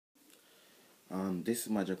This is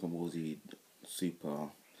my Dragon Ball Z Super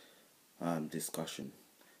discussion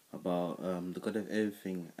about the God of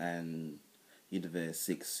Everything and Universe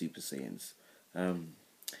 6 Super Saiyans.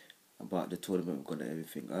 About the tournament of God of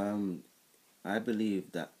Everything. I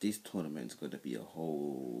believe that this tournament is going to be a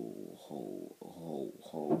whole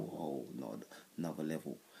another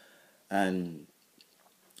level. And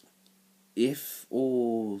if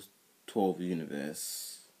all 12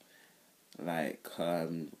 universe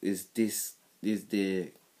is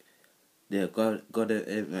the God of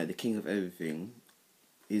the King of Everything,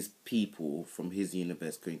 his people from his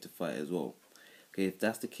universe going to fight as well. Okay, if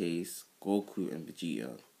that's the case, Goku and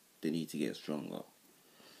Vegeta, they need to get stronger.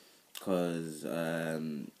 Because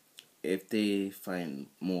if they find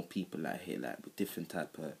more people out here with different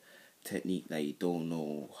type of technique that you don't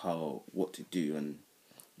know what to do, and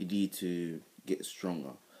you need to get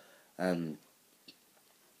stronger.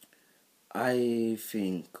 I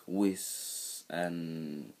think Whis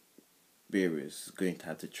and Beerus is going to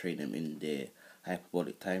have to train them in their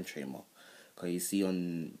hyperbolic time chamber. Because you see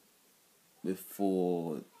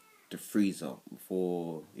before Frieza,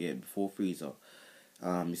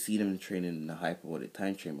 you see them training in the hyperbolic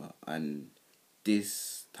time chamber, and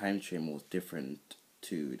this time chamber was different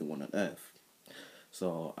to the one on Earth.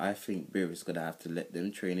 So I think Beerus is gonna have to let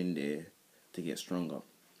them train in there to get stronger.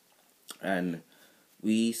 And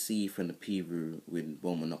we see from the preview when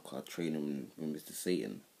Bomanoka training with Mr.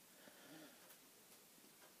 Satan.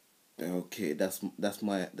 Okay, that's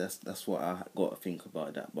what I got to think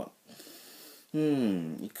about that. But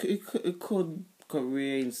it could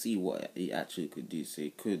really see what it actually could do. So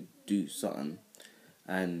it could do something.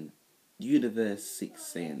 And Universe 6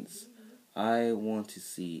 Saiyans, I want to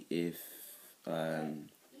see if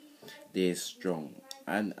they're strong.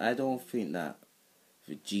 And I don't think that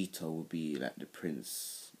Vegeta will be like the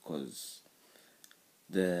prince, because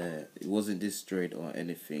it wasn't destroyed or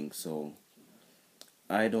anything. So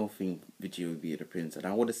I don't think Vegeta will be the prince, and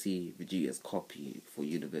I want to see Vegeta's copy for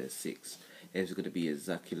Universe 6. If it's going to be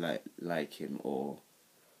exactly like him or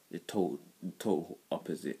the total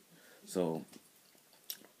opposite. So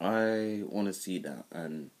I want to see that,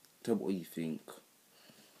 and tell me what you think.